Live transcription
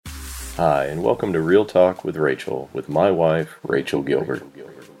Hi, and welcome to Real Talk with Rachel, with my wife, Rachel Gilbert.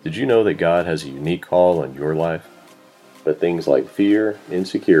 Did you know that God has a unique call on your life? But things like fear,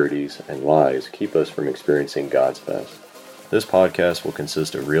 insecurities, and lies keep us from experiencing God's best. This podcast will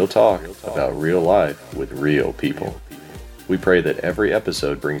consist of real talk about real life with real people. We pray that every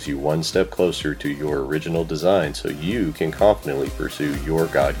episode brings you one step closer to your original design so you can confidently pursue your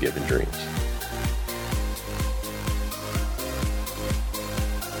God-given dreams.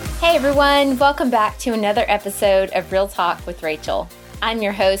 Hey everyone, welcome back to another episode of Real Talk with Rachel. I'm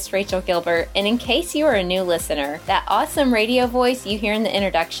your host, Rachel Gilbert, and in case you are a new listener, that awesome radio voice you hear in the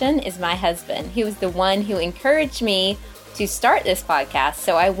introduction is my husband. He was the one who encouraged me to start this podcast,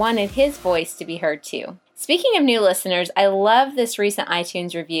 so I wanted his voice to be heard too. Speaking of new listeners, I love this recent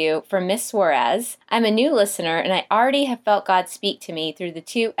iTunes review from Miss Suarez. I'm a new listener, and I already have felt God speak to me through the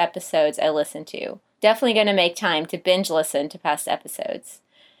 2 episodes I listened to. Definitely going to make time to binge listen to past episodes.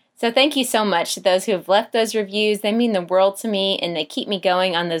 So thank you so much to those who have left those reviews. They mean the world to me, and they keep me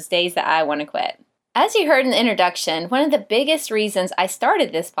going on those days that I want to quit. As you heard in the introduction, one of the biggest reasons I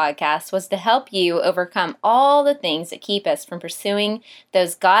started this podcast was to help you overcome all the things that keep us from pursuing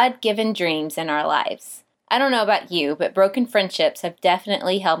those God-given dreams in our lives. I don't know about you, but broken friendships have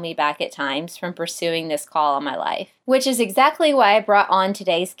definitely held me back at times from pursuing this call on my life, which is exactly why I brought on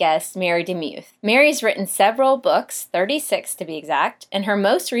today's guest, Mary DeMuth. Mary's written several books, 36 to be exact, and her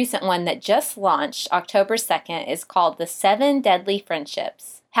most recent one that just launched October 2nd is called The 7 Deadly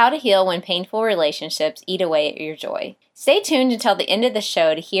Friendships: How to Heal When Painful Relationships Eat Away at Your Joy. Stay tuned until the end of the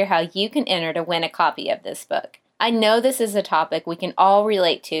show to hear how you can enter to win a copy of this book. I know this is a topic we can all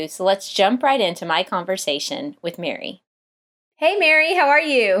relate to, so let's jump right into my conversation with Mary. Hey Mary, how are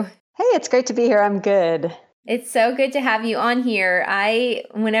you? Hey, it's great to be here. I'm good. It's so good to have you on here.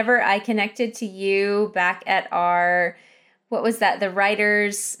 Whenever I connected to you back at our, the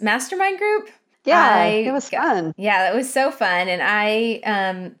Writers Mastermind group? Yeah, it was fun. Yeah, that was so fun. And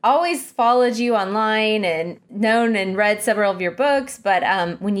I always followed you online and known and read several of your books. But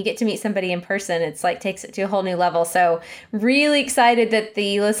when you get to meet somebody in person, it's like takes it to a whole new level. So really excited that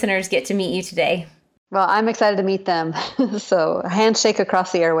the listeners get to meet you today. Well, I'm excited to meet them. So a handshake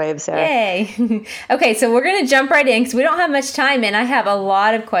across the airwaves there. Yay. Okay, so we're going to jump right in because we don't have much time and I have a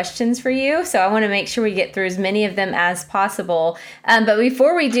lot of questions for you. So I want to make sure we get through as many of them as possible. But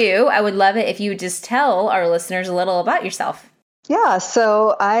before we do, I would love it if you would just tell our listeners a little about yourself. Yeah,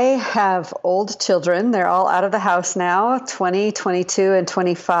 so I have old children. They're all out of the house now, 20, 22, and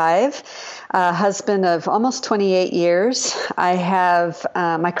 25. A husband of almost 28 years. I have,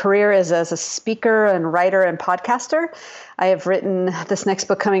 my career is as a speaker and writer and podcaster. I have written, this next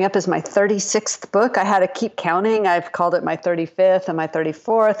book coming up is my 36th book. I had to keep counting. I've called it my 35th and my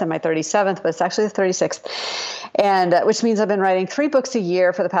 34th and my 37th, but it's actually the 36th. And which means I've been writing 3 books a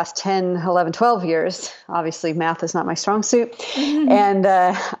year for the past 10, 11, 12 years. Obviously, math is not my strong suit. Mm-hmm. And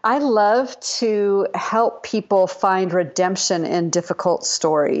I love to help people find redemption in difficult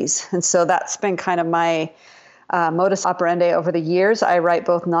stories. And so that's been kind of my modus operandi over the years. I write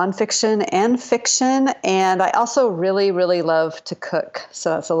both nonfiction and fiction, and I also really, really love to cook. So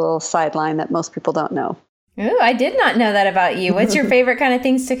that's a little sideline that most people don't know. Ooh, I did not know that about you. What's your favorite kind of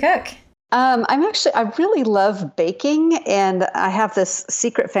things to cook? I really love baking, and I have this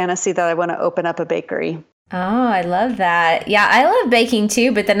secret fantasy that I want to open up a bakery. Oh, I love that. Yeah, I love baking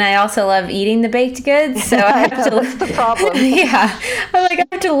too, but then I also love eating the baked goods. So I have to. That's the problem. Yeah, I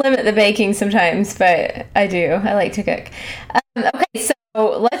have to limit the baking sometimes, but I do. I like to cook. Okay, so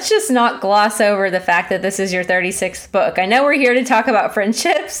let's just not gloss over the fact that this is your 36th book. I know we're here to talk about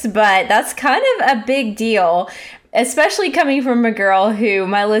friendships, but that's kind of a big deal. Especially coming from a girl who,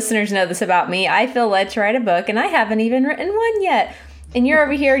 my listeners know this about me, I feel led to write a book, and I haven't even written one yet. And you're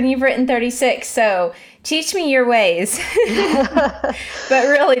over here and you've written 36, so teach me your ways. But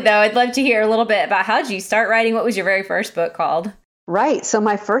really, though, I'd love to hear a little bit about how did you start writing? What was your very first book called? Right. So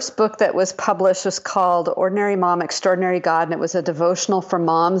my first book that was published was called Ordinary Mom, Extraordinary God, and it was a devotional for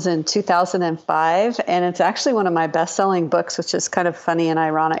moms in 2005. And it's actually one of my best-selling books, which is kind of funny and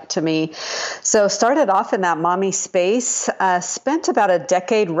ironic to me. So started off in that mommy space, spent about a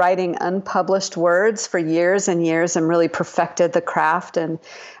decade writing unpublished words for years and years and really perfected the craft and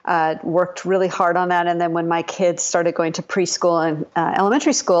worked really hard on that. And then when my kids started going to preschool and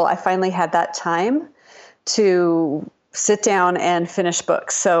elementary school, I finally had that time to sit down and finish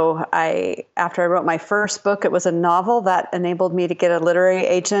books. So after I wrote my first book, it was a novel that enabled me to get a literary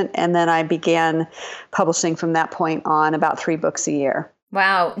agent. And then I began publishing from that point on, about 3 books a year.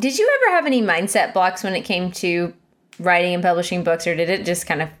 Wow. Did you ever have any mindset blocks when it came to writing and publishing books, or did it just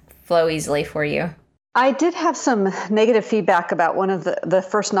kind of flow easily for you? I did have some negative feedback about one of the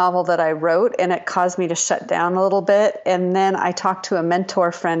first novel that I wrote, and it caused me to shut down a little bit. And then I talked to a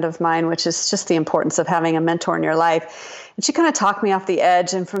mentor friend of mine, which is just the importance of having a mentor in your life. And she kind of talked me off the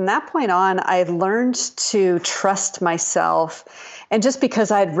edge. And from that point on, I learned to trust myself. And just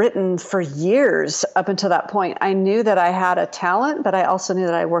because I'd written for years up until that point, I knew that I had a talent, but I also knew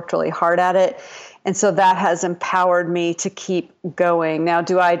that I worked really hard at it. And so that has empowered me to keep going. Now,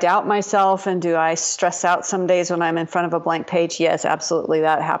 do I doubt myself and do I stress out some days when I'm in front of a blank page? Yes, absolutely.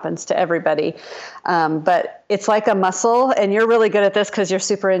 That happens to everybody. But it's like a muscle, and you're really good at this because you're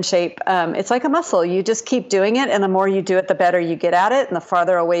super in shape. It's like a muscle. You just keep doing it, and the more you do it, the better you get at it, and the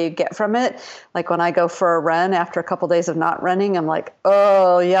farther away you get from it. Like when I go for a run after a couple days of not running, I'm like,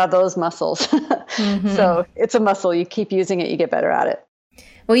 oh, yeah, those muscles. So it's a muscle. You keep using it, you get better at it.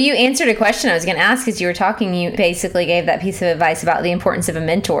 Well, you answered a question I was going to ask as you were talking. You basically gave that piece of advice about the importance of a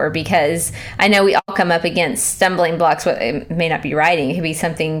mentor, because I know we all come up against stumbling blocks. It may not be writing. It could be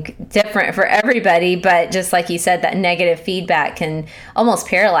something different for everybody. But just like you said, that negative feedback can almost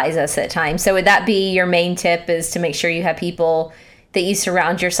paralyze us at times. So would that be your main tip, is to make sure you have people that you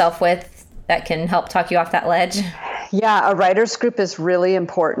surround yourself with that can help talk you off that ledge? Yeah, a writer's group is really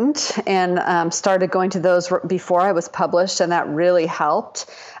important, and started going to those before I was published, and that really helped.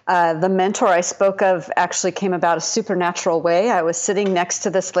 The mentor I spoke of actually came about a supernatural way. I was sitting next to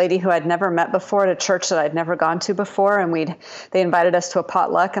this lady who I'd never met before at a church that I'd never gone to before, and they invited us to a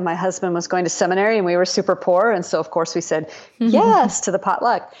potluck, and my husband was going to seminary, and we were super poor, and so of course we said yes to the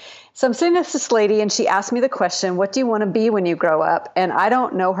potluck. So I'm sitting next to this lady, and she asked me the question, what do you want to be when you grow up? And I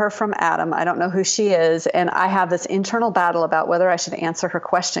don't know her from Adam. I don't know who she is. And I have this internal battle about whether I should answer her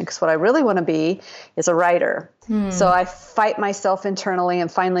question, because what I really want to be is a writer. So I fight myself internally and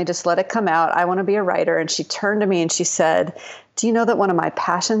finally just let it come out. I want to be a writer. And she turned to me and she said, do you know that one of my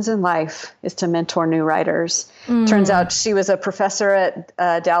passions in life is to mentor new writers? Turns out she was a professor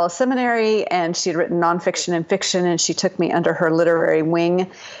at Dallas Seminary, and she'd written nonfiction and fiction, and she took me under her literary wing.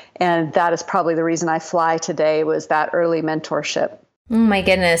 And that is probably the reason I fly today, was that early mentorship. Oh my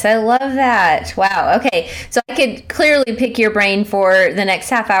goodness. I love that. Wow. Okay. So I could clearly pick your brain for the next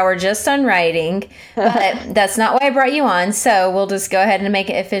half hour just on writing, but that's not why I brought you on. So we'll just go ahead and make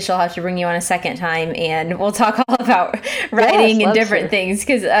it official. I'll have to bring you on a second time, and we'll talk all about writing and different things,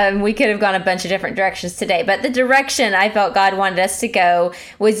 because we could have gone a bunch of different directions today. But the direction I felt God wanted us to go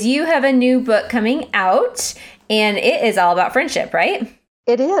was, you have a new book coming out, and it is all about friendship, right?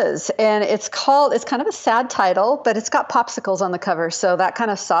 It is. And it's kind of a sad title, but it's got popsicles on the cover, so that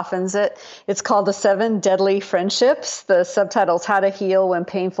kind of softens it. It's called The 7 Deadly Friendships. The subtitle is How to Heal When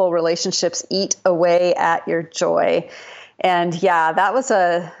Painful Relationships Eat Away at Your Joy. And yeah, that was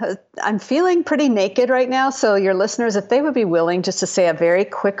I'm feeling pretty naked right now. So your listeners, if they would be willing just to say a very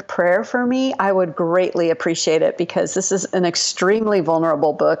quick prayer for me, I would greatly appreciate it, because this is an extremely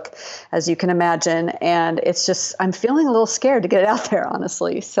vulnerable book, as you can imagine. And it's just, I'm feeling a little scared to get it out there,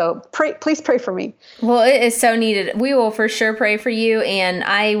 honestly. So please pray for me. Well, it is so needed. We will for sure pray for you. And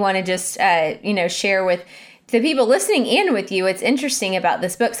I want to just, share with the people listening and with you, it's interesting about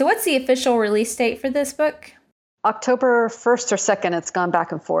this book. So what's the official release date for this book? October 1st or 2nd, it's gone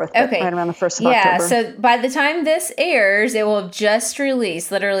back and forth. Okay. Right around the 1st of October. Yeah, so by the time this airs, it will have just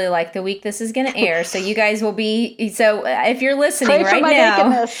released, literally like the week this is going to air. So you guys will be, so if you're listening right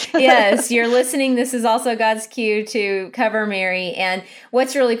now, yes, you're listening, this is also God's cue to cover Mary. And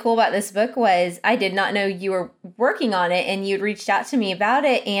what's really cool about this book was, I did not know you were working on it, and you'd reached out to me about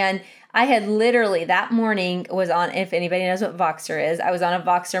it. And I had literally that morning was on, if anybody knows what Voxer is, I was on a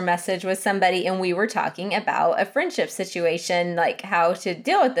Voxer message with somebody, and we were talking about a friendship situation, like how to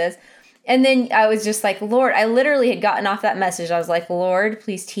deal with this. And then I was just like, Lord, I literally had gotten off that message. I was like, Lord,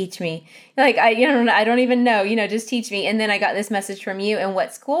 please teach me. Like, I don't even know, just teach me. And then I got this message from you. And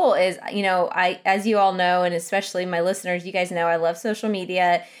what's cool is, as you all know, and especially my listeners, you guys know, I love social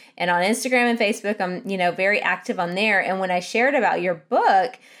media, and on Instagram and Facebook, I'm, very active on there. And when I shared about your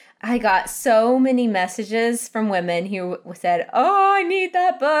book, I got so many messages from women who said, oh, I need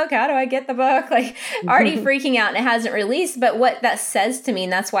that book. How do I get the book? Like, already freaking out, and it hasn't released. But what that says to me,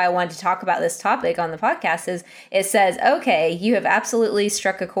 and that's why I wanted to talk about this topic on the podcast, is it says, okay, you have absolutely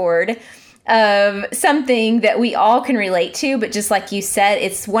struck a chord of something that we all can relate to. But just like you said,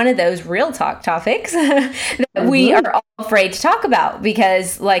 it's one of those real talk topics that we are all afraid to talk about,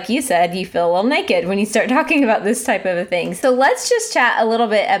 because like you said, you feel a little naked when you start talking about this type of a thing. So let's just chat a little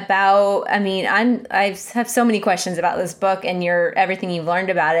bit about, I have so many questions about this book and everything you've learned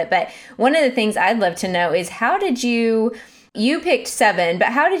about it. But one of the things I'd love to know is, how did you You picked 7, but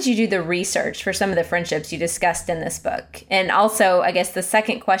how did you do the research for some of the friendships you discussed in this book? And also, I guess the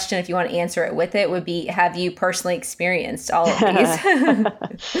second question, if you want to answer it with it, would be, have you personally experienced all of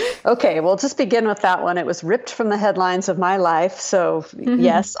these? Okay, we'll just begin with that one. It was ripped from the headlines of my life. So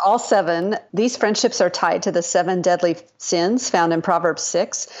yes, all 7. These friendships are tied to the 7 deadly sins found in Proverbs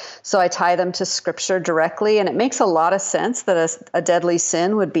 6. So I tie them to Scripture directly. And it makes a lot of sense that a deadly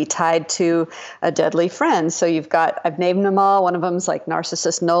sin would be tied to a deadly friend. So I've named them all. One of them is like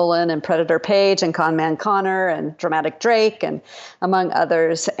Narcissist Nolan and Predator Paige and Con Man Connor and Dramatic Drake and among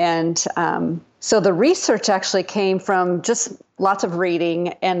others. And so the research actually came from just lots of reading,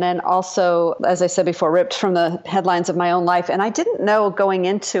 and then also, as I said before, ripped from the headlines of my own life. And I didn't know going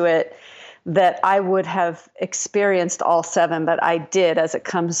into it that I would have experienced all 7, but I did. As it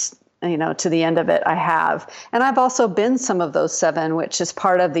comes to the end of it, I have. And I've also been some of those 7, which is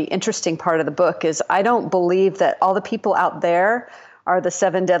part of the interesting part of the book. Is I don't believe that all the people out there are the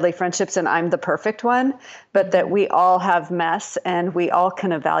 7 deadly friendships and I'm the perfect one, but that we all have mess and we all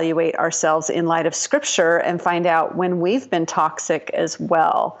can evaluate ourselves in light of Scripture and find out when we've been toxic as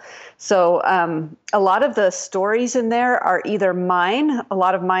well. So a lot of the stories in there are either mine. A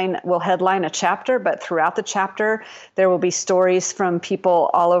lot of mine will headline a chapter, but throughout the chapter, there will be stories from people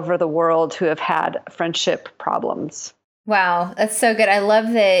all over the world who have had friendship problems. Wow, that's so good. I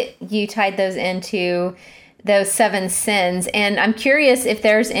love that you tied those into those 7 sins. And I'm curious if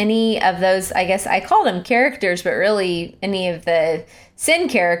there's any of those, I guess I called them characters, but really any of the sin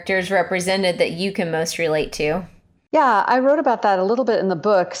characters represented that you can most relate to. Yeah, I wrote about that a little bit in the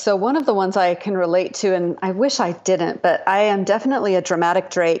book. So one of the ones I can relate to, and I wish I didn't, but I am definitely a dramatic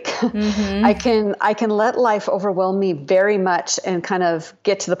Drake. Mm-hmm. I can let life overwhelm me very much and kind of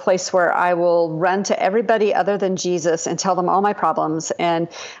get to the place where I will run to everybody other than Jesus and tell them all my problems. And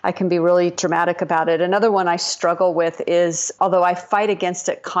I can be really dramatic about it. Another one I struggle with is, although I fight against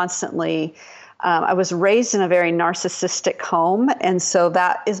it constantly, I was raised in a very narcissistic home. And so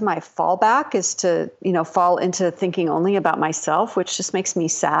that is my fallback, is to, fall into thinking only about myself, which just makes me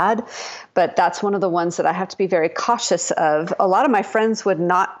sad. But that's one of the ones that I have to be very cautious of. A lot of my friends would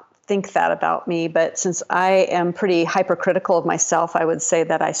not think that about me, but since I am pretty hypercritical of myself, I would say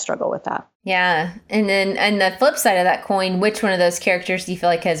that I struggle with that. Yeah. And then on the flip side of that coin, which one of those characters do you feel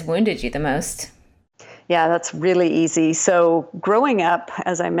like has wounded you the most? Yeah, that's really easy. So growing up,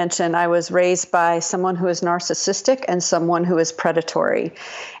 as I mentioned, I was raised by someone who is narcissistic and someone who is predatory.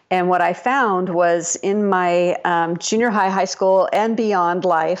 And what I found was in my junior high school, and beyond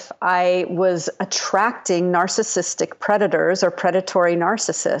life, I was attracting narcissistic predators or predatory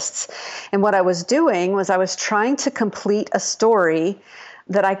narcissists. And what I was doing was I was trying to complete a story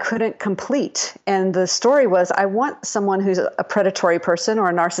that I couldn't complete. And the story was, I want someone who's a predatory person or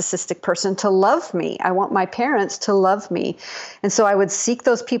a narcissistic person to love me. I want my parents to love me. And so I would seek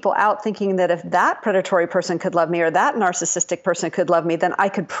those people out thinking that if that predatory person could love me or that narcissistic person could love me, then I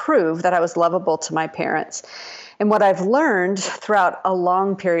could prove that I was lovable to my parents. And what I've learned throughout a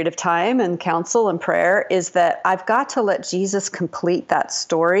long period of time in counsel and prayer is that I've got to let Jesus complete that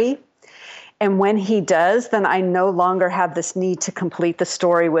story. And when he does, then I no longer have this need to complete the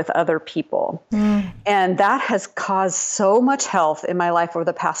story with other people. And that has caused so much health in my life over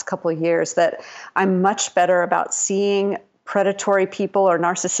the past couple of years that I'm much better about seeing predatory people or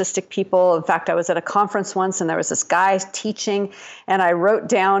narcissistic people. In fact, I was at a conference once and there was this guy teaching and I wrote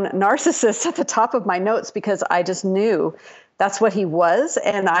down narcissist at the top of my notes because I just knew that's what he was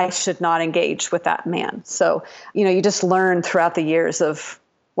and I should not engage with that man. So, you just learn throughout the years of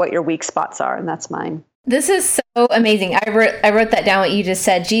what your weak spots are, and that's mine. This is so amazing. I wrote that down, what you just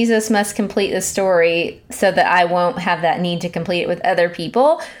said. Jesus must complete the story so that I won't have that need to complete it with other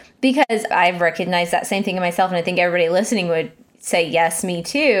people, because I've recognized that same thing in myself, and I think everybody listening would say, yes, me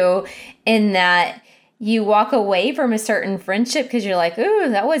too, in that you walk away from a certain friendship because you're like, ooh,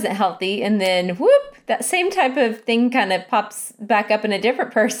 that wasn't healthy, and then whoop, that same type of thing kind of pops back up in a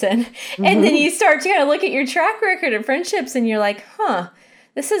different person, and then you start to kind of look at your track record of friendships, and you're like,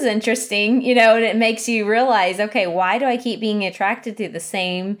 this is interesting, and it makes you realize, okay, why do I keep being attracted to the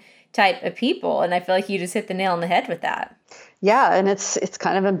same type of people? And I feel like you just hit the nail on the head with that. Yeah, and it's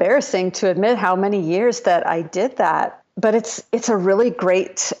kind of embarrassing to admit how many years that I did that. But it's a really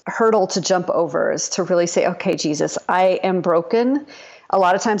great hurdle to jump over, is to really say, okay, Jesus, I am broken. A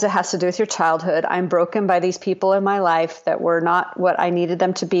lot of times it has to do with your childhood. I'm broken by these people in my life that were not what I needed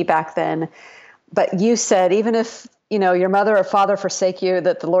them to be back then. But you said, even if your mother or father forsake you,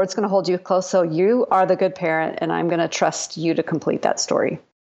 that the Lord's going to hold you close. So you are the good parent, and I'm going to trust you to complete that story.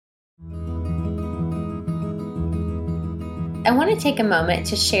 I want to take a moment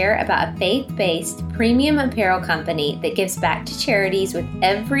to share about a faith-based premium apparel company that gives back to charities with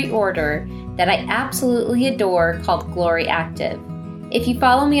every order that I absolutely adore called Glory Active. If you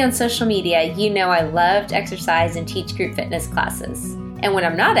follow me on social media, you know I love to exercise and teach group fitness classes. And when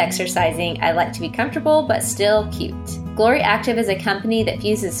I'm not exercising, I like to be comfortable but still cute. Glory Active is a company that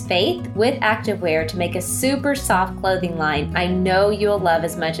fuses faith with activewear to make a super soft clothing line I know you'll love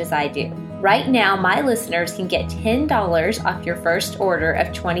as much as I do. Right now, my listeners can get $10 off your first order of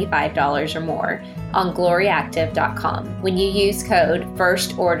 $25 or more on gloryactive.com when you use code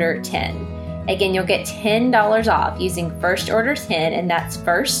FIRSTORDER10. Again, you'll get $10 off using First Order 10, and that's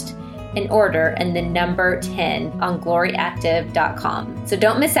first and order and the number 10 on gloryactive.com. So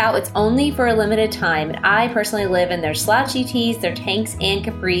don't miss out. It's only for a limited time. And I personally live in their slouchy tees, their tanks, and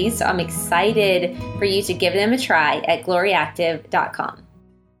capris. So I'm excited for you to give them a try at gloryactive.com.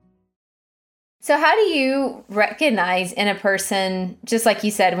 So how do you recognize in a person, just like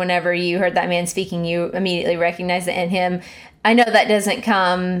you said, whenever you heard that man speaking, you immediately recognized it in him? I know that doesn't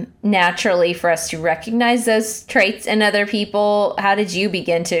come naturally for us to recognize those traits in other people. How did you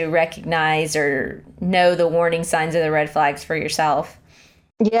begin to recognize or know the warning signs or the red flags for yourself?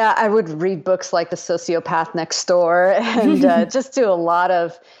 Yeah, I would read books like The Sociopath Next Door and just do a lot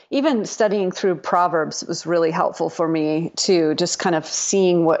of, even studying through Proverbs was really helpful for me too, just kind of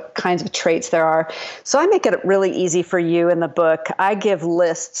seeing what kinds of traits there are. So I make it really easy for you in the book. I give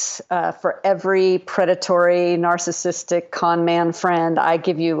lists for every predatory, narcissistic, con man friend. I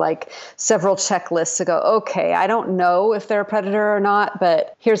give you like several checklists to go, okay, I don't know if they're a predator or not,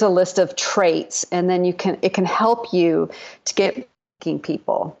 but here's a list of traits. And then it can help you to get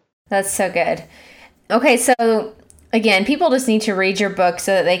people. That's so good. Okay, so again, people just need to read your book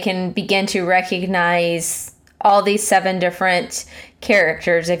so that they can begin to recognize all these 7 different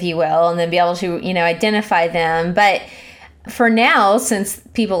characters, if you will, and then be able to, identify them. But for now, since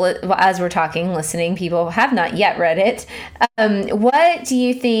people, as we're talking, listening, people have not yet read it, what do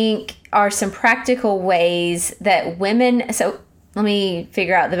you think are some practical ways that women, so let me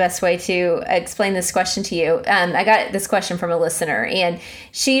figure out the best way to explain this question to you. I got this question from a listener, and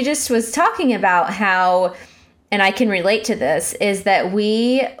she just was talking about how, and I can relate to this, is that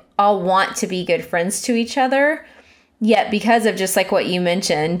we all want to be good friends to each other, yet because of just like what you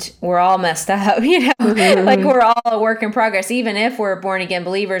mentioned, we're all messed up, Mm-hmm. like we're all a work in progress. Even if we're born again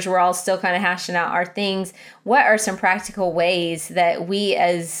believers, we're all still kind of hashing out our things. What are some practical ways that we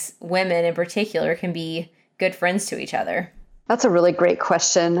as women in particular can be good friends to each other? That's a really great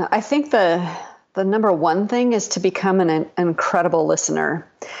question. I think the number one thing is to become an incredible listener.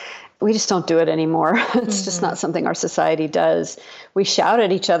 We just don't do it anymore. It's just not something our society does. We shout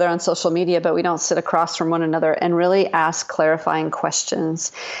at each other on social media, but we don't sit across from one another and really ask clarifying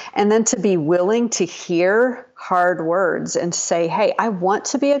questions. And then to be willing to hear hard words and say, hey, I want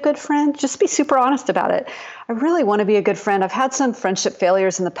to be a good friend. Just be super honest about it. I really want to be a good friend. I've had some friendship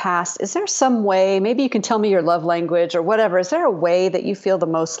failures in the past. Is there some way, maybe you can tell me your love language or whatever. Is there a way that you feel the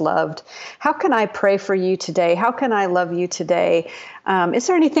most loved? How can I pray for you today? How can I love you today? Is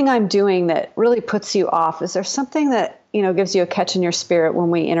there anything I'm doing that really puts you off? Is there something that, gives you a catch in your spirit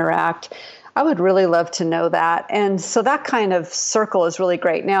when we interact? I would really love to know that. And so that kind of circle is really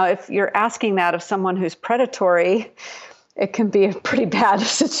great. Now, if you're asking that of someone who's predatory, it can be a pretty bad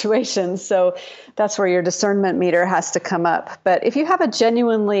situation. So that's where your discernment meter has to come up. But if you have a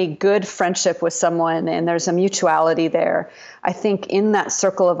genuinely good friendship with someone and there's a mutuality there, I think in that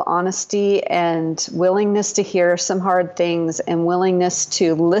circle of honesty and willingness to hear some hard things and willingness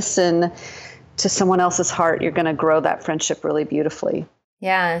to listen to someone else's heart, you're going to grow that friendship really beautifully.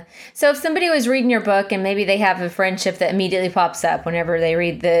 Yeah. So if somebody was reading your book and maybe they have a friendship that immediately pops up whenever they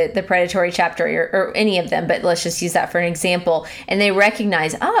read the predatory chapter or any of them, but let's just use that for an example, and they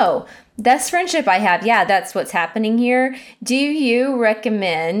recognize, oh, this friendship I have, yeah, that's what's happening here. Do you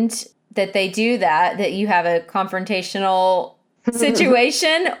recommend that they do that you have a confrontational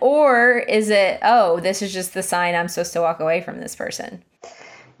situation, or is it, oh, this is just the sign I'm supposed to walk away from this person?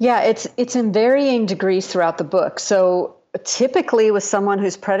 Yeah, it's in varying degrees throughout the book. So typically with someone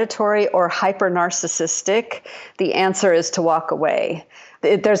who's predatory or hyper narcissistic, the answer is to walk away.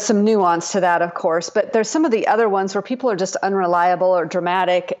 There's some nuance to that, of course, but there's some of the other ones where people are just unreliable or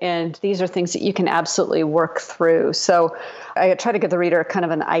dramatic, and these are things that you can absolutely work through. So I try to give the reader kind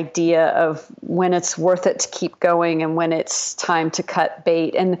of an idea of when it's worth it to keep going and when it's time to cut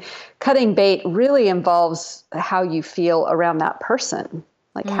bait. And cutting bait really involves how you feel around that person.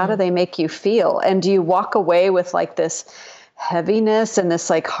 Like, how do they make you feel? And do you walk away with like this heaviness and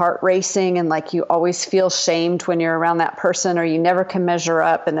this like heart racing, and like you always feel shamed when you're around that person, or you never can measure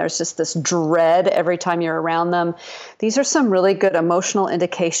up, and there's just this dread every time you're around them. These are some really good emotional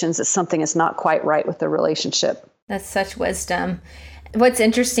indications that something is not quite right with the relationship. That's such wisdom. What's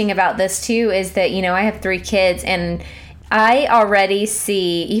interesting about this too is that, I have 3 kids, and I already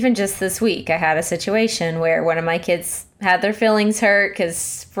see, even just this week, I had a situation where one of my kids had their feelings hurt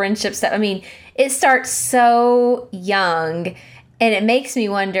because friendship stuff. I mean, it starts so young, and it makes me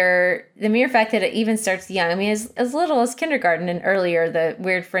wonder, the mere fact that it even starts young. I mean, as little as kindergarten and earlier, the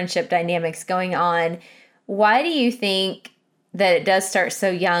weird friendship dynamics going on. Why do you think that it does start so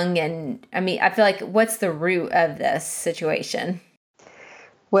young? And I mean, I feel like, what's the root of this situation?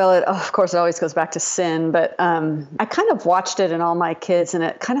 Well, of course, it always goes back to sin, but I kind of watched it in all my kids, and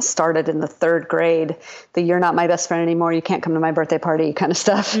it kind of started in the 3rd grade, the "you're not my best friend anymore, you can't come to my birthday party" kind of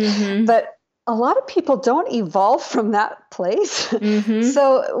stuff. Mm-hmm. But a lot of people don't evolve from that place. Mm-hmm.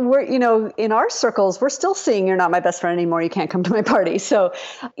 So we're, in our circles, we're still seeing "you're not my best friend anymore, you can't come to my party." So,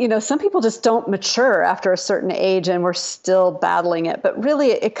 some people just don't mature after a certain age, and we're still battling it. But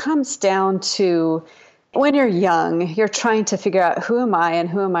really, it comes down to, when you're young, you're trying to figure out, who am I and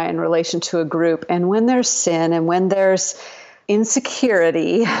who am I in relation to a group? And when there's sin and when there's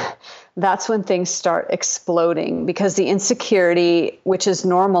insecurity, that's when things start exploding, because the insecurity, which is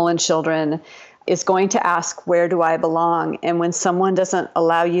normal in children, is going to ask, where do I belong? And when someone doesn't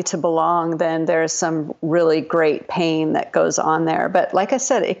allow you to belong, then there's some really great pain that goes on there. But like I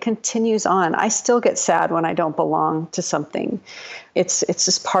said, it continues on. I still get sad when I don't belong to something. It's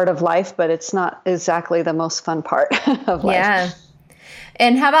just part of life, but it's not exactly the most fun part of life. Yeah.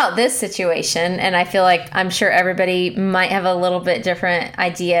 And how about this situation? And I feel like I'm sure everybody might have a little bit different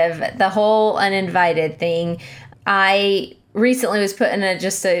idea of the whole uninvited thing. I recently was put in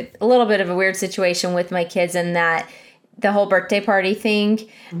just a little bit of a weird situation with my kids, in that the whole birthday party thing.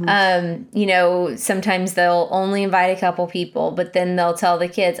 Mm-hmm. Sometimes they'll only invite a couple people, but then they'll tell the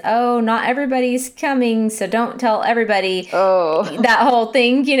kids, "Oh, not everybody's coming, so don't tell everybody." Oh, that whole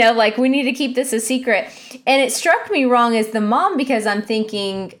thing, like, we need to keep this a secret. And it struck me wrong as the mom, because I'm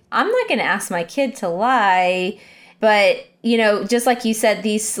thinking, I'm not going to ask my kid to lie. But, just like you said,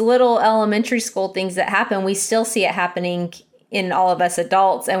 these little elementary school things that happen, we still see it happening in all of us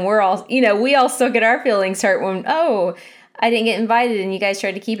adults. And we're all, we all still get our feelings hurt when, "Oh, I didn't get invited and you guys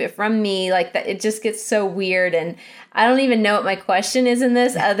tried to keep it from me." Like that, it just gets so weird. And I don't even know what my question is in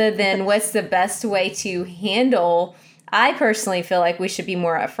this, other than what's the best way to handle. I personally feel like we should be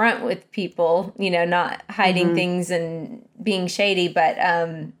more upfront with people, not hiding mm-hmm. things and being shady. But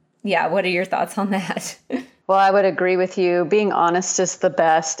what are your thoughts on that? Well, I would agree with you. Being honest is the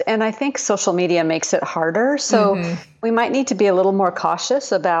best. And I think social media makes it harder. So mm-hmm. we might need to be a little more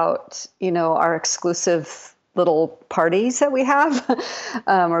cautious about, our exclusive little parties that we have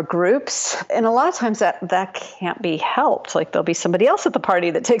or groups. And a lot of times that can't be helped. Like, there'll be somebody else at the party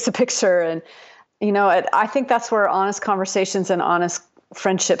that takes a picture. And, I think that's where honest conversations and honest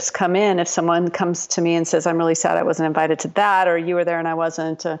friendships come in. If someone comes to me and says, "I'm really sad I wasn't invited to that," or "you were there and I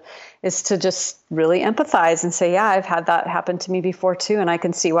wasn't," is to just really empathize and say, "Yeah, I've had that happen to me before too, and I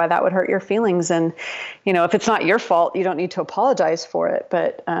can see why that would hurt your feelings." And, if it's not your fault, you don't need to apologize for it,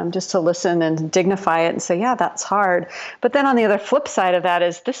 but just to listen and dignify it and say, "Yeah, that's hard." But then on the other flip side of that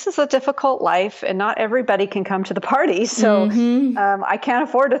is, this is a difficult life, and not everybody can come to the party. So mm-hmm. I can't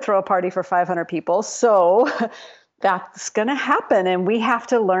afford to throw a party for 500 people. So that's going to happen. And we have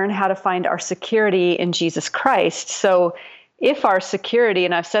to learn how to find our security in Jesus Christ. So if our security,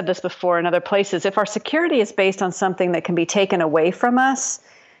 and I've said this before in other places, if our security is based on something that can be taken away from us,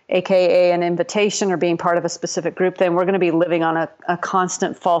 AKA an invitation or being part of a specific group, then we're going to be living on a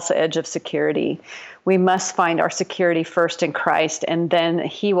constant false edge of security. We must find our security first in Christ, and then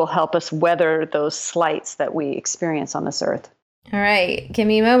He will help us weather those slights that we experience on this earth. All right. Give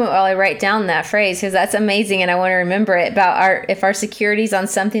me a moment while I write down that phrase, because that's amazing. And I want to remember it about if our security is on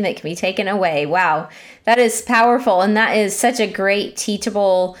something that can be taken away. Wow. That is powerful. And that is such a great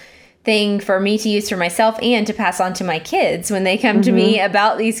teachable thing for me to use for myself and to pass on to my kids when they come mm-hmm. to me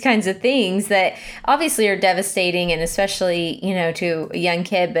about these kinds of things that obviously are devastating, and especially, to a young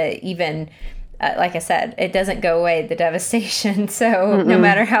kid, but even like I said, it doesn't go away, the devastation. So mm-mm. no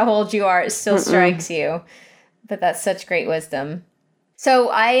matter how old you are, it still mm-mm. strikes you. But that's such great wisdom. So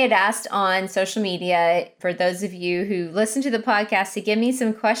I had asked on social media for those of you who listen to the podcast to give me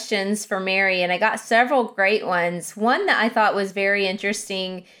some questions for Mary, and I got several great ones. One that I thought was very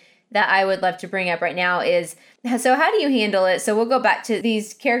interesting that I would love to bring up right now is, so how do you handle it? So we'll go back to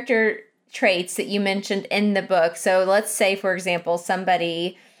these character traits that you mentioned in the book. So let's say, for example,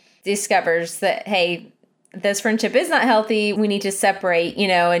 somebody discovers that, hey, this friendship is not healthy. We need to separate,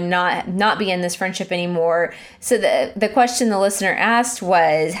 and not be in this friendship anymore. So the question the listener asked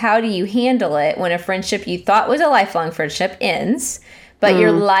was, how do you handle it when a friendship you thought was a lifelong friendship ends, but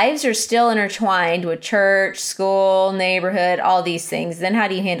your lives are still intertwined with church, school, neighborhood, all these things? Then how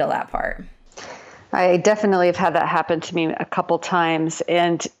do you handle that part? I definitely have had that happen to me a couple times,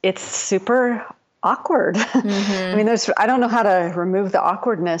 and it's super awkward. I mean, I don't know how to remove the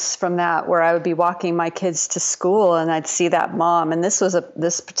awkwardness from that, where I would be walking my kids to school and I'd see that mom. And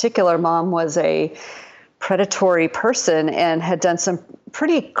this particular mom was a predatory person and had done some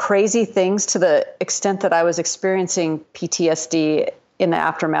pretty crazy things to the extent that I was experiencing PTSD in the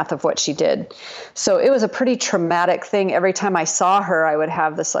aftermath of what she did. So it was a pretty traumatic thing. Every time I saw her, I would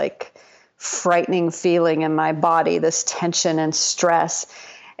have this frightening feeling in my body, this tension and stress.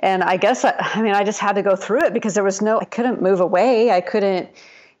 And I guess, I just had to go through it because I couldn't move away. I couldn't,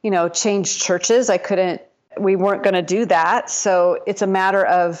 change churches. We weren't going to do that. So it's a matter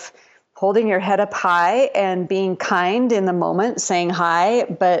of holding your head up high and being kind in the moment, saying hi,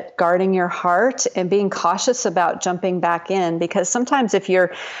 but guarding your heart and being cautious about jumping back in. Because sometimes if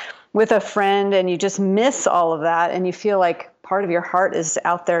you're with a friend and you just miss all of that and you feel like part of your heart is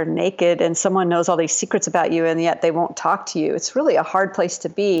out there naked and someone knows all these secrets about you and yet they won't talk to you, it's really a hard place to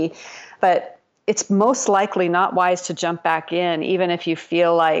be. But it's most likely not wise to jump back in, even if you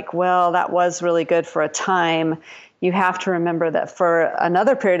feel like, well, that was really good for a time. You have to remember that for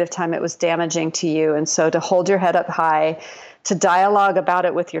another period of time, it was damaging to you. And so to hold your head up high, to dialogue about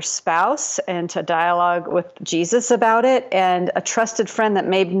it with your spouse and to dialogue with Jesus about it, and a trusted friend that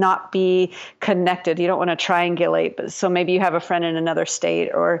may not be connected. You don't want to triangulate, but so maybe you have a friend in another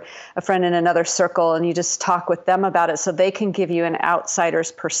state or a friend in another circle, and you just talk with them about it so they can give you an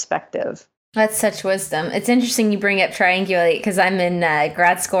outsider's perspective. That's such wisdom. It's interesting you bring up triangulate because I'm in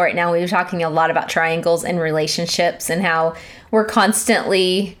grad school right now. We were talking a lot about triangles and relationships and how we're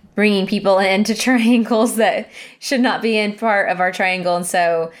constantly bringing people into triangles that should not be in part of our triangle. And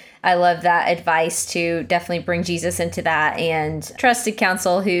so I love that advice to definitely bring Jesus into that and trusted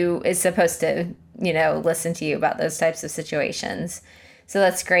counsel who is supposed to, listen to you about those types of situations. So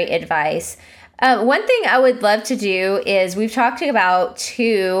that's great advice. One thing I would love to do is we've talked about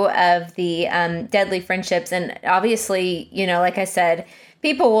two of the deadly friendships. And obviously, like I said,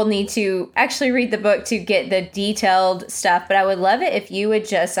 people will need to actually read the book to get the detailed stuff. But I would love it if you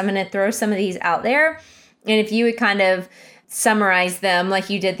would I'm going to throw some of these out there. And if you would kind of summarize them like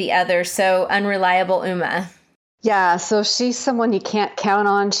you did the other. So Unreliable Uma. Yeah, so she's someone you can't count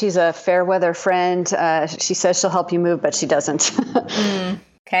on. She's a fair weather friend. She says she'll help you move, but she doesn't.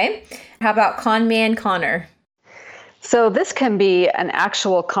 Okay. How about Con Man Connor? So this can be an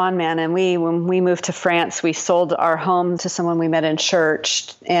actual con man. And when we moved to France, we sold our home to someone we met in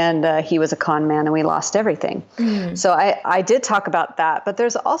church, and he was a con man and we lost everything. So I did talk about that. But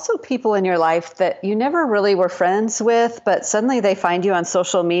there's also people in your life that you never really were friends with, but suddenly they find you on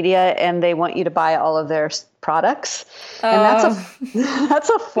social media and they want you to buy all of their products. And that's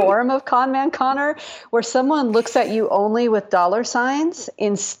a form of con man Connor, where someone looks at you only with dollar signs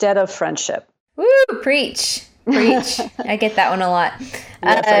instead of friendship. Woo, preach. I get that one a lot.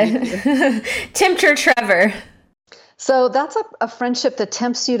 Yes, Tempter Trevor. So that's a friendship that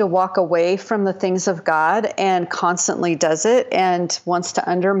tempts you to walk away from the things of God and constantly does it and wants to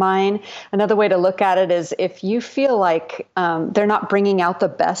undermine. Another way to look at it is if you feel like they're not bringing out the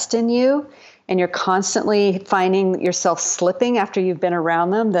best in you and you're constantly finding yourself slipping after you've been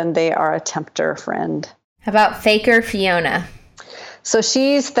around them, then they are a tempter friend. How about Faker Fiona? So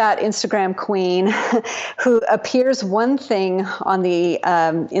she's that Instagram queen who appears one thing on the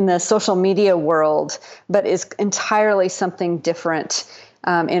in the social media world, but is entirely something different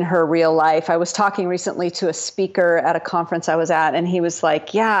in her real life. I was talking recently to a speaker at a conference I was at, and he was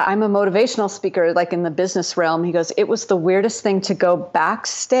like, yeah, I'm a motivational speaker, like in the business realm. He goes, it was the weirdest thing to go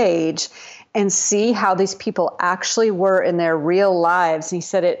backstage and see how these people actually were in their real lives. And he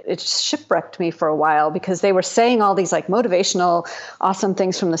said it shipwrecked me for a while because they were saying all these like motivational, awesome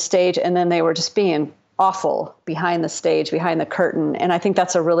things from the stage, and then they were just being awful behind the stage, behind the curtain. And I think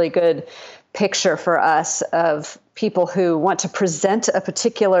that's a really good picture for us of people who want to present a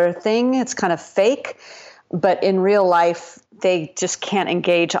particular thing. It's kind of fake, but in real life, they just can't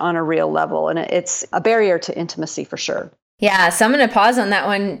engage on a real level. And it's a barrier to intimacy for sure. Yeah, so I'm going to pause on that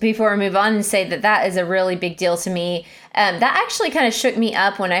one before we move on and say that is a really big deal to me. That actually kind of shook me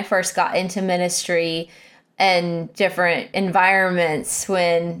up when I first got into ministry and different environments,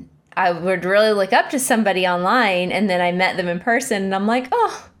 when I would really look up to somebody online and then I met them in person and I'm like,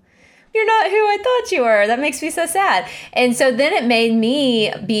 oh, you're not who I thought you were. That makes me so sad. And so then it made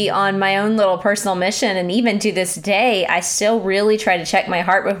me be on my own little personal mission. And even to this day, I still really try to check my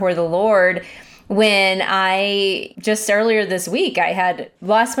heart before the Lord. When I just earlier this week, I had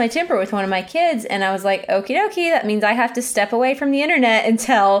lost my temper with one of my kids, and I was like, okie dokie, that means I have to step away from the internet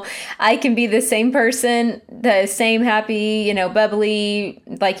until I can be the same person, the same happy, bubbly,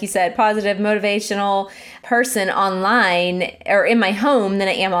 like you said, positive, motivational person online or in my home than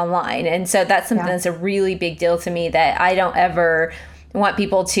I am online. And so that's something that's a really big deal to me, that I don't ever want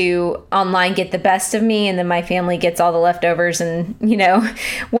people to online get the best of me, and then my family gets all the leftovers and,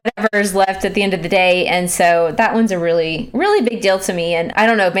 whatever's left at the end of the day. And so that one's a really, really big deal to me. And I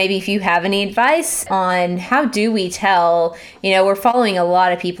don't know, maybe if you have any advice on how do we tell, we're following a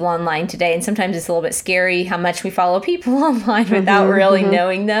lot of people online today, and sometimes it's a little bit scary how much we follow people online without really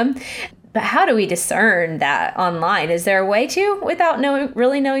knowing them. But how do we discern that online? Is there a way to without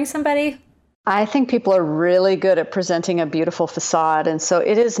really knowing somebody? I think people are really good at presenting a beautiful facade, and so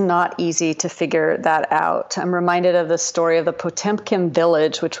it is not easy to figure that out. I'm reminded of the story of the Potemkin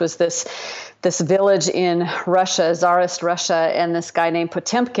village, which was this village in Russia, Tsarist Russia, and this guy named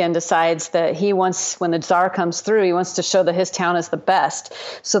Potemkin decides that he wants, when the Tsar comes through, he wants to show that his town is the best.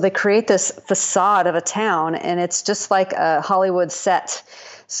 So they create this facade of a town, and it's just like a Hollywood set.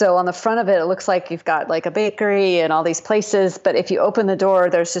 So on the front of it, it looks like you've got like a bakery and all these places. But if you open the door,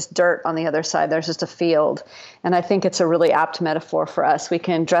 there's just dirt on the other side. There's just a field. And I think it's a really apt metaphor for us. We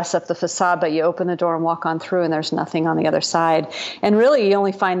can dress up the facade, but you open the door and walk on through and there's nothing on the other side. And really, you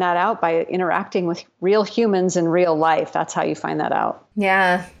only find that out by interacting with real humans in real life. That's how you find that out.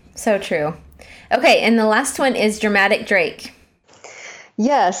 Yeah, so true. Okay, and the last one is Dramatic Drake.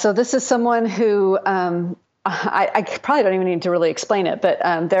 Yeah, so this is someone who... I probably don't even need to really explain it, but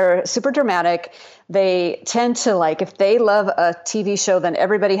they're super dramatic. They tend to if they love a TV show, then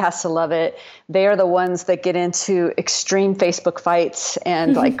everybody has to love it. They are the ones that get into extreme Facebook fights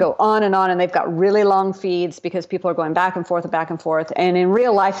and go on, and they've got really long feeds because people are going back and forth and back and forth. And in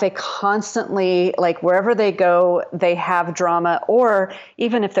real life, they constantly, wherever they go, they have drama, or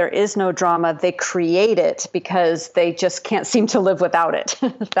even if there is no drama, they create it because they just can't seem to live without it,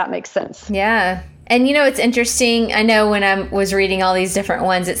 if that makes sense. Yeah. And it's interesting. I know when I was reading all these different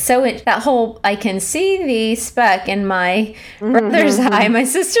ones, it's that whole, I can see the speck in my brother's eye, my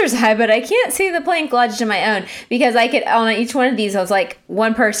sister's eye, but I can't see the plank lodged in my own, because I could, on each one of these, I was like,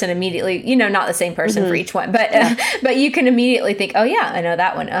 one person immediately, not the same person for each one, but you can immediately think, oh yeah, I know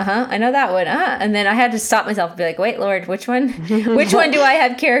that one. I know that one. And then I had to stop myself and be like, wait, Lord, which one do I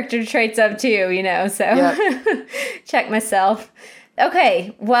have character traits of too? So check myself.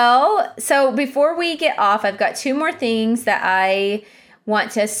 Okay, well, so before we get off, I've got two more things that I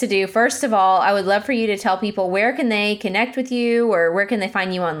want us to do. First of all, I would love for you to tell people, where can they connect with you, or where can they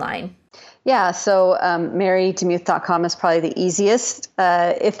find you online? Yeah, so marydemuth.com is probably the easiest.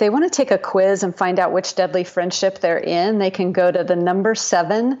 If they want to take a quiz and find out which deadly friendship they're in, they can go to the number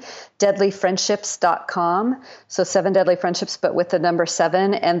 7 deadlyfriendships.com. So 7 deadly friendships, but with the number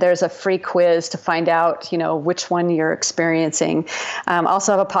 7. And there's a free quiz to find out, which one you're experiencing. I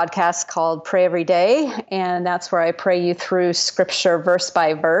also have a podcast called Pray Every Day, and that's where I pray you through scripture verse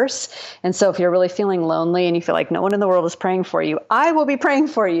by verse. And so if you're really feeling lonely and you feel like no one in the world is praying for you, I will be praying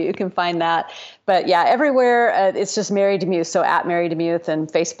for you. You can find that. But yeah, everywhere it's just Mary DeMuth. So at Mary DeMuth,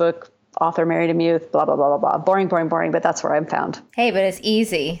 and Facebook, author Mary DeMuth, blah, blah, blah, blah, blah. Boring, but that's where I'm found. Hey, but it's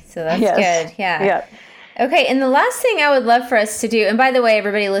easy. So that's good. Yeah. Yeah. Okay, and the last thing I would love for us to do, and by the way,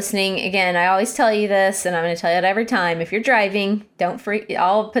 everybody listening, again, I always tell you this, and I'm going to tell you it every time. If you're driving, don't freak.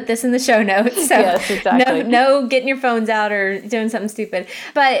 I'll put this in the show notes. So yes, exactly. No getting your phones out or doing something stupid.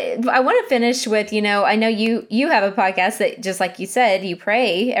 But I want to finish with, I know you have a podcast that, just like you said, you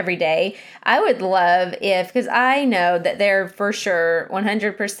pray every day. I would love because I know that there are for sure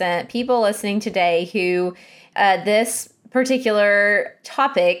 100% people listening today who this particular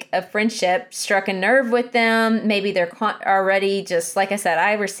topic of friendship struck a nerve with them. Maybe they're already, just like I said,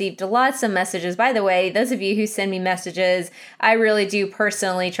 I received lots of messages. By the way, those of you who send me messages, I really do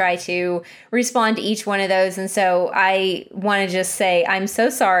personally try to respond to each one of those. And so I want to just say I'm so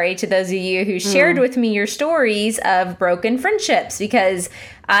sorry to those of you who shared with me your stories of broken friendships, because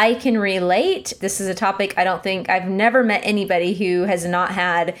I can relate. This is a topic I've never met anybody who has not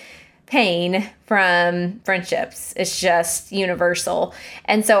had pain from friendships. It's just universal.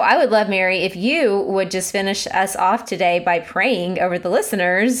 And so I would love, Mary, if you would just finish us off today by praying over the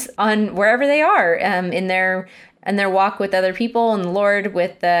listeners on wherever they are in their walk with other people and the Lord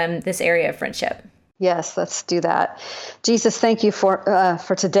with this area of friendship. Yes, let's do that. Jesus, thank you for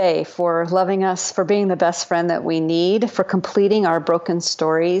today, for loving us, for being the best friend that we need, for completing our broken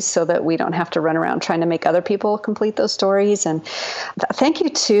stories so that we don't have to run around trying to make other people complete those stories. And thank you,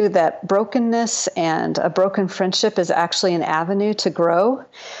 too, that brokenness and a broken friendship is actually an avenue to grow.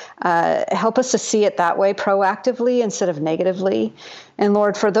 Help us to see it that way proactively instead of negatively. And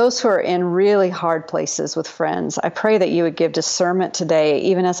Lord, for those who are in really hard places with friends, I pray that you would give discernment today,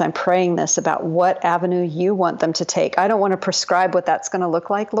 even as I'm praying this, about what avenue you want them to take. I don't want to prescribe what that's going to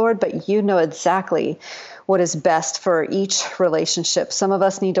look like, Lord, but you know exactly what is best for each relationship. Some of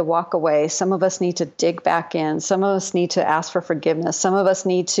us need to walk away. Some of us need to dig back in. Some of us need to ask for forgiveness. Some of us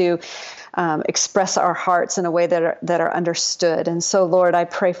need to express our hearts in a way that are understood. And so, Lord, I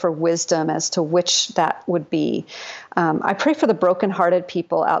pray for wisdom as to which that would be. I pray for the brokenhearted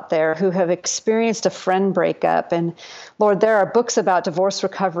people out there who have experienced a friend breakup. And Lord, there are books about divorce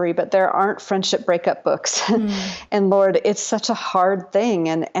recovery, but there aren't friendship breakup books. And Lord, it's such a hard thing.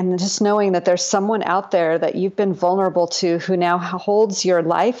 And just knowing that there's someone out there that you've been vulnerable to who now holds your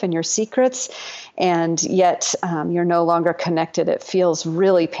life and your secrets, and yet you're no longer connected. It feels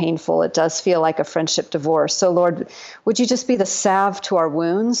really painful. It does feel like a friendship divorce. So Lord, would you just be the salve to our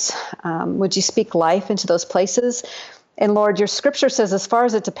wounds? Would you speak life into those places? And Lord, your scripture says, as far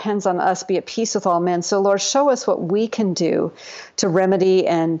as it depends on us, be at peace with all men. So Lord, show us what we can do to remedy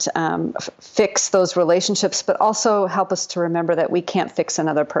and fix those relationships, but also help us to remember that we can't fix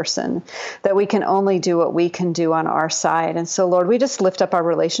another person, that we can only do what we can do on our side. And so Lord, we just lift up our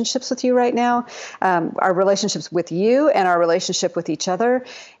relationships with you right now, our relationships with you and our relationship with each other.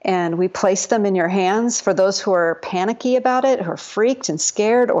 And we place them in your hands. For those who are panicky about it, who are freaked and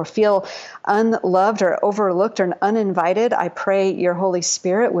scared or feel unloved or overlooked or uninvited, I pray your Holy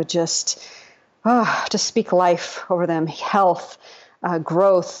Spirit would just speak life over them, health,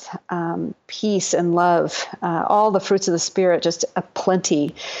 growth, peace, and love, all the fruits of the Spirit, just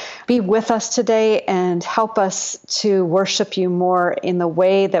aplenty. Be with us today and help us to worship you more in the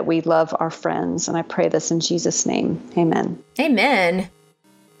way that we love our friends. And I pray this in Jesus' name. Amen. Amen.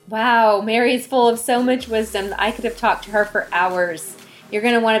 Wow, Mary is full of so much wisdom that I could have talked to her for hours. You're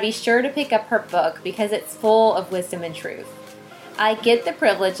going to want to be sure to pick up her book because it's full of wisdom and truth. I get the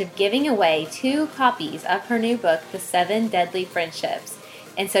privilege of giving away 2 copies of her new book, The 7 Deadly Friendships.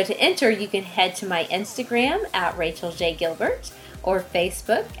 And so to enter, you can head to my Instagram at Rachel J. Gilbert or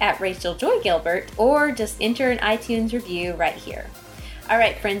Facebook at Rachel Joy Gilbert, or just enter an iTunes review right here. All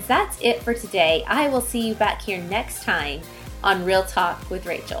right, friends, that's it for today. I will see you back here next time on Real Talk with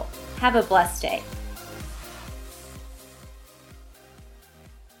Rachel. Have a blessed day.